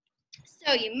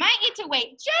 So you might need to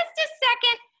wait just a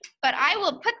second, but I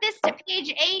will put this to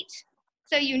page 8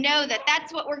 so you know that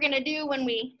that's what we're going to do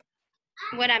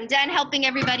when I'm done helping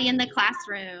everybody in the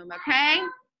classroom, okay?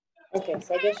 Okay,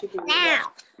 so I guess you can read Now,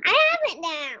 that. I have it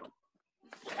now.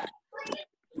 I have it.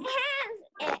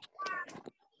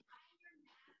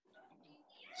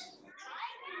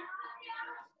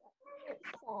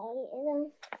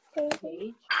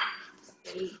 Page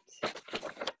 8.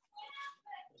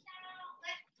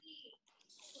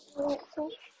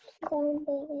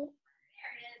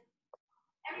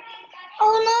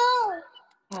 Oh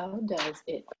no! How does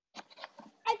it?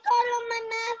 I got it on my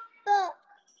math book.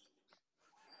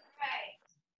 Right.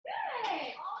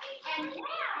 Good. And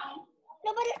now,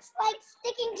 No, but it's like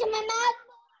sticking to my math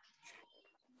book.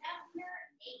 number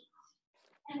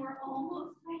 8. And we're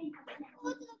almost ready for the next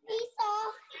Look at the piece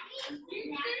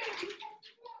off.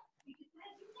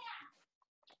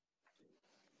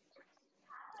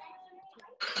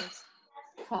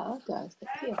 How does it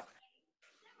feel?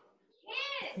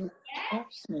 Kids, Or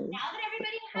smooth. now that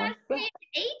everybody has page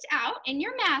 8 out in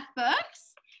your math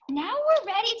books, Now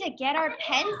we're ready to get our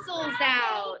pencils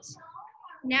out.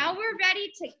 Now we're ready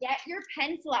to get your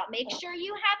pencil out. Make sure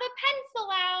you have a pencil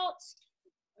out.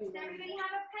 Does everybody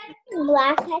have a pencil?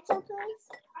 Black pencil,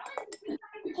 please.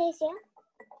 Okay, so.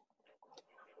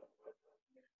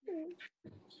 Okay,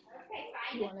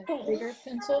 You fine. want a bigger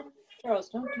pencil? Charles,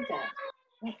 don't do that.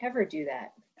 Don't ever do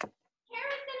that.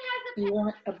 Harrison has a You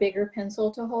want a bigger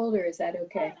pencil to hold, or is that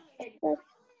okay? Wheeler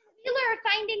are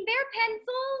finding their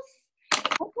pencils.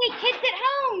 Okay, kids at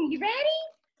home, you ready?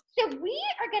 So we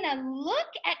are gonna look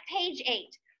at page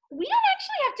 8. We don't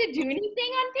actually have to do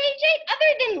anything on page 8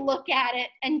 other than look at it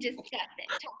and discuss it,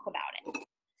 talk about it.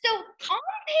 So on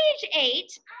page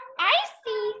 8, I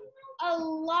see a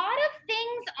lot of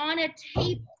things on a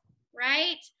table,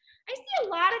 right? I see a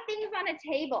lot of things on a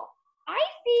table. I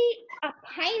see a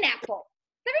pineapple.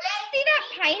 Does everybody see that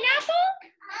pineapple?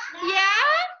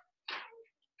 Yeah?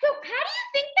 So how do you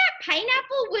think that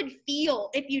pineapple would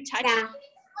feel if you touch it?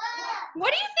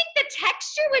 What do you think the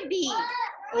texture would be?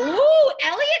 Ooh,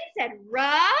 Elliot said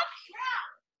rough.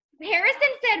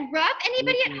 Harrison said rough.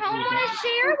 Anybody at home want to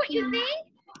share what you think?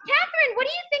 Catherine, what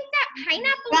do you think that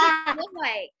pineapple would look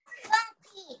like?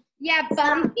 Yeah,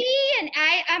 bumpy, and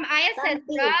Aya says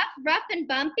rough and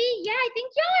bumpy. Yeah, I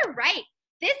think y'all are right.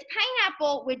 This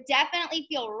pineapple would definitely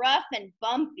feel rough and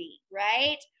bumpy,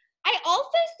 right? I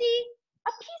also see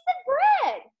a piece of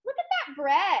bread. Look at that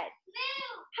bread.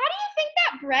 How do you think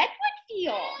that bread would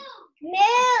feel?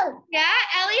 No. Yeah,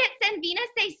 Elliot and Vina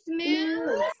say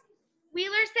smooth.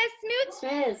 Wheeler says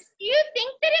smooth. Do you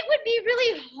think that it would be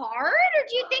really hard, or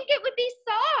do you think it would be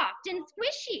soft and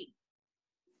squishy?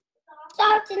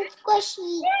 Soft and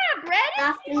squishy. Yeah, bread is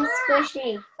Soft and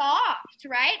squishy. soft,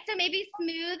 right? So maybe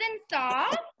smooth and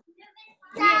soft.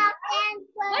 Soft and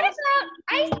squishy. What about,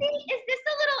 I see, is this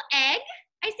a little egg?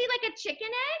 I see like a chicken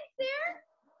egg there.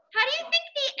 How do you think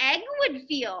the egg would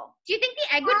feel? Do you think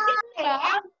the egg would feel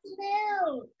soft?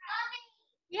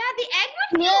 Yeah, the egg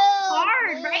would feel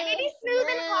hard, right? Maybe smooth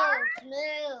and hard.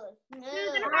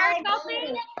 Smooth and hard, Kelsey?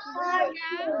 Yeah. What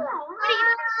do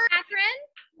you think, Catherine?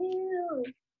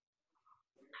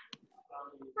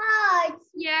 Hard.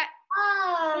 Yeah.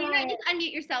 You Hard. need to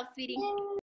unmute yourself, sweetie.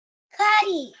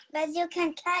 Cutty, but you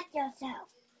can cut yourself.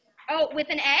 Oh, with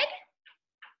an egg?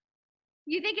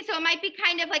 You think so? It might be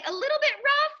kind of like a little bit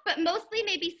rough, but mostly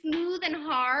maybe smooth and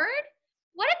hard.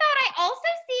 What about, I also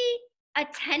see a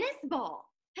tennis ball.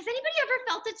 Has anybody ever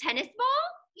felt a tennis ball?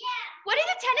 Yeah. What do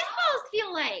the tennis balls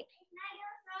feel like?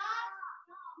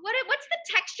 What's the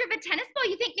texture of a tennis ball?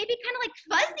 You think maybe kind of like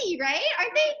fuzzy, right? Are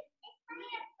they?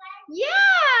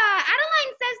 Yeah.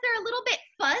 Adeline says they're a little bit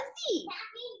fuzzy.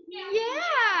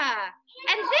 Yeah.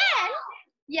 And then,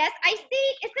 yes, I see,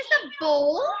 is this a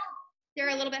bowl? They're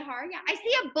a little bit hard. Yeah. I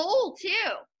see a bowl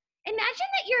too. Imagine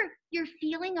that you're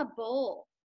feeling a bowl.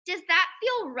 Does that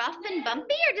feel rough and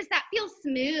bumpy, or does that feel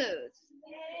smooth?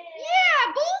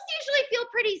 Yeah, bowls usually feel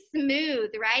pretty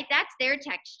smooth, right? That's their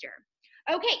texture.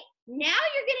 Okay, now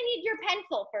you're gonna need your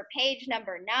pencil for page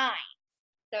number 9.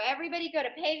 So everybody go to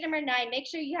page number 9. Make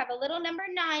sure you have a little number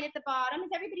 9 at the bottom.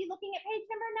 Is everybody looking at page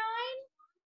number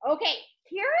 9? Okay,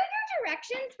 here are your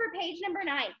directions for page number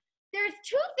 9. There's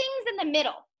 2 things in the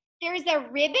middle. There's a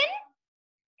ribbon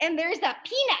and there's a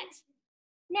peanut.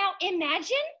 Now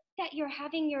imagine that you're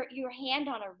having your hand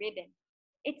on a ribbon.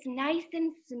 It's nice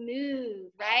and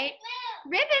smooth, right?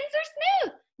 Ribbons are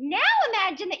smooth. Now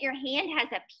imagine that your hand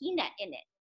has a peanut in it.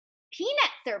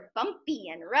 Peanuts are bumpy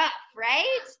and rough,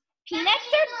 right?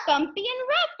 Peanuts are bumpy and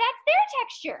rough. That's their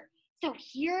texture. So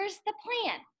here's the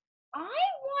plan. I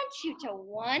want you to,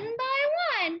 one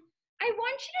by one, I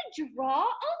want you to draw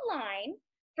a line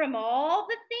from all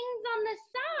the things on the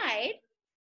side.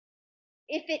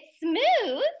 If it's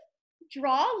smooth,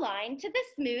 draw a line to the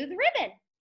smooth ribbon.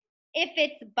 If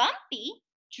it's bumpy,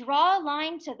 draw a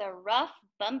line to the rough,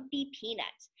 bumpy peanut.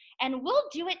 And we'll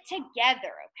do it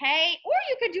together, okay? Or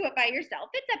you could do it by yourself.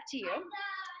 It's up to you.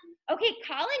 Okay,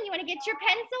 Colin, you want to get your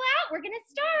pencil out? We're going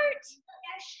to start.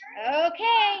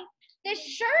 Okay. The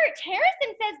shirt,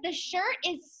 Harrison says the shirt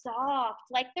is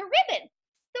soft, like the ribbon.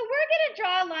 So we're going to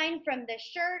draw a line from the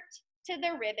shirt to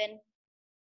the ribbon.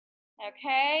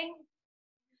 Okay?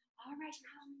 All right,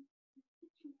 Colin.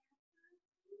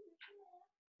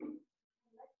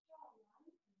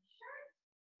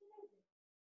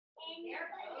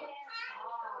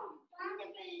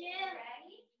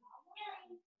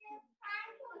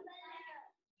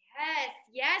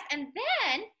 Yes, and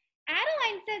then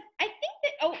Adeline says,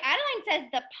 Adeline says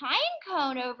the pine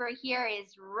cone over here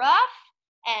is rough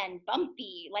and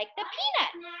bumpy, like the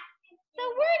peanut. So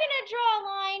we're gonna draw a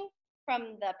line from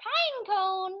the pine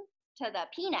cone to the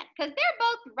peanut, because they're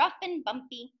both rough and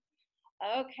bumpy.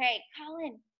 Okay,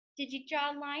 Colin, did you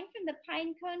draw a line from the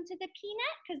pine cone to the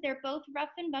peanut? Because they're both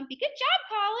rough and bumpy. Good job,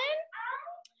 Colin.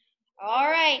 All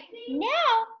right,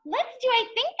 now let's do, I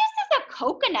think this is a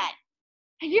coconut.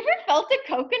 Have you ever felt a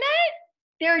coconut?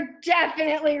 They're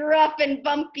definitely rough and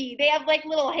bumpy. They have like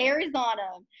little hairs on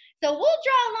them. So we'll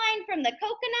draw a line from the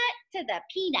coconut to the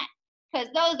peanut because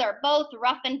those are both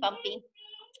rough and bumpy.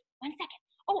 1 second.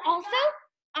 Oh, also,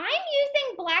 I'm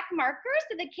using black markers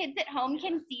so the kids at home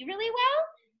can see really well,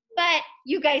 but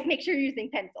you guys make sure you're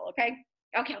using pencil, okay?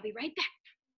 Okay, I'll be right back.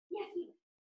 Yes,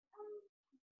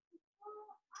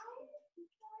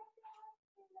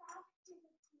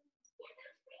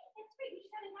 that's great. We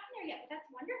just haven't gotten there yet, but that's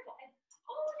wonderful.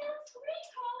 Oh, that's great,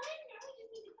 Colin. Now we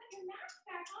just need to put your mask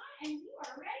back on, and you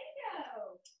are ready to go.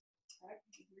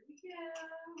 Okay, here we go.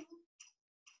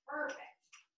 Perfect.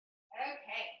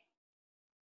 Okay.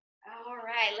 All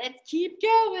right, let's keep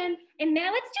going. And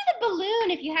now let's do the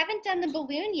balloon. If you haven't done the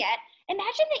balloon yet,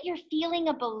 imagine that you're feeling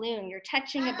a balloon. You're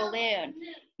touching a balloon.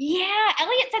 Yeah,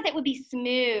 Elliot says it would be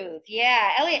smooth.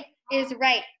 Yeah, Elliot is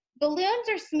right. Balloons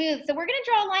are smooth. So we're going to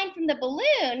draw a line from the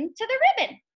balloon to the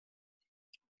ribbon.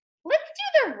 Let's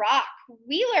do the rock.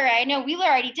 Wheeler, I know Wheeler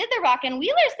already did the rock, and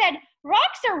Wheeler said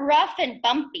rocks are rough and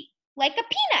bumpy, like a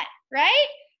peanut, right?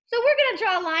 So we're going to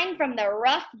draw a line from the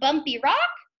rough, bumpy rock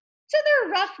to the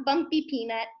rough, bumpy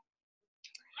peanut.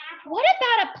 What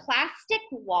about a plastic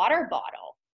water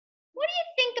bottle? What do you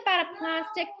think about a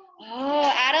plastic?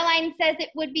 Oh, Adeline says it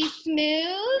would be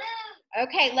smooth.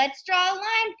 Okay, let's draw a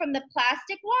line from the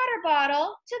plastic water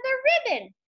bottle to the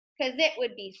ribbon because it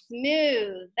would be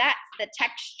smooth. That's the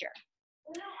texture.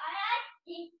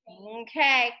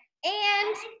 Okay,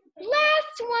 and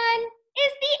last one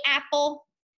is the apple.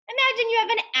 Imagine you have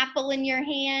an apple in your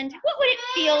hand. What would it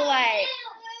feel like?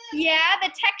 Yeah, the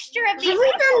texture of the Have we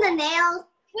apple done the nail?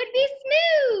 would be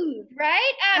smooth,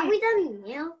 right? Have we done the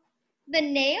nail? The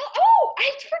nail? Oh,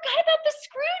 I forgot about the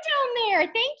screw down there.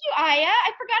 Thank you, Aya.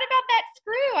 I forgot about that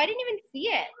screw. I didn't even see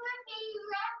it.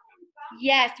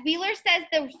 Yes, Wheeler says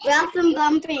the Rough and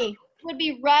bumpy. would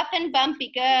be rough and bumpy.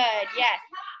 Good, yes.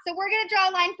 So we're going to draw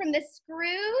a line from the screw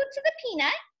to the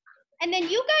peanut. And then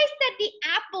you guys said the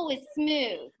apple is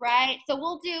smooth, right? So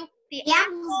we'll do the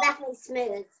apple's apple definitely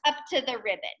smooth. up to the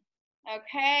ribbon,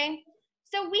 okay?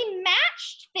 So we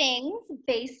matched things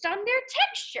based on their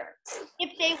texture.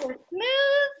 If they were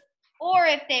smooth or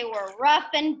if they were rough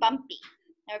and bumpy,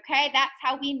 okay? That's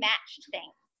how we matched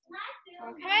things,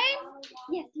 okay?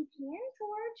 Yes, you can,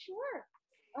 George, sure.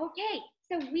 Okay,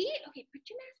 so okay, put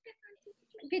your mask back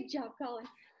on. Good job, Colin.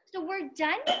 So we're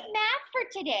done with math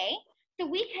for today. So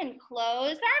we can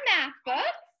close our math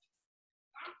books.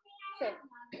 So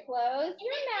close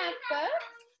your math books.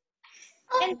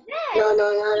 And then No. and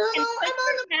put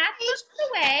your math books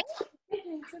away.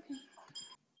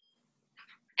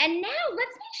 And now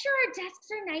let's make sure our desks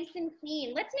are nice and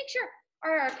clean. Let's make sure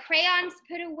our crayons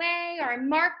put away, our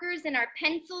markers and our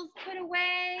pencils put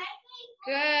away.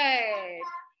 Good.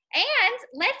 And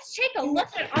let's take a look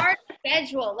at our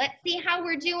schedule. Let's see how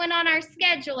we're doing on our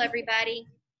schedule, everybody.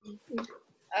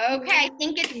 Okay, I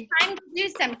think it's time to do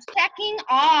some checking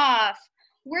off.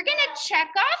 We're going to check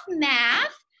off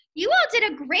math. You all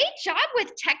did a great job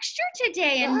with texture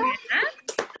today in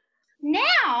math.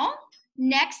 Now,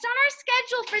 next on our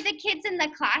schedule for the kids in the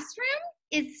classroom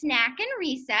is snack and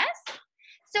recess.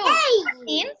 So that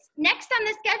means next on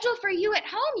the schedule for you at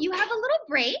home, you have a little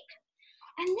break.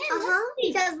 And then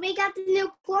Because we got the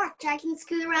new porch. I can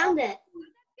scoot around it.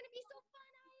 That's gonna be so fun,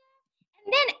 Aya.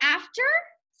 And then after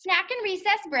snack and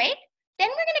recess break, then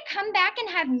we're gonna come back and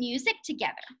have music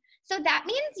together. So that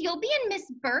means you'll be in Miss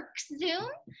Burke's Zoom.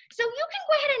 So you can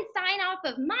go ahead and sign off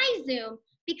of my Zoom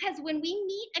because when we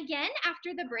meet again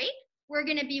after the break, we're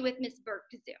gonna be with Miss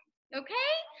Burke's Zoom,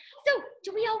 okay? So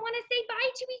do we all wanna say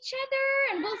bye to each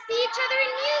other and we'll see each other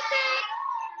in music?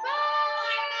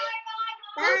 Bye!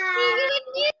 We'll see you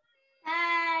in music.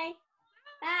 Bye.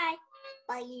 Bye.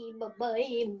 Bye. Bye.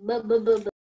 Bye. Bye. Bye. Bye.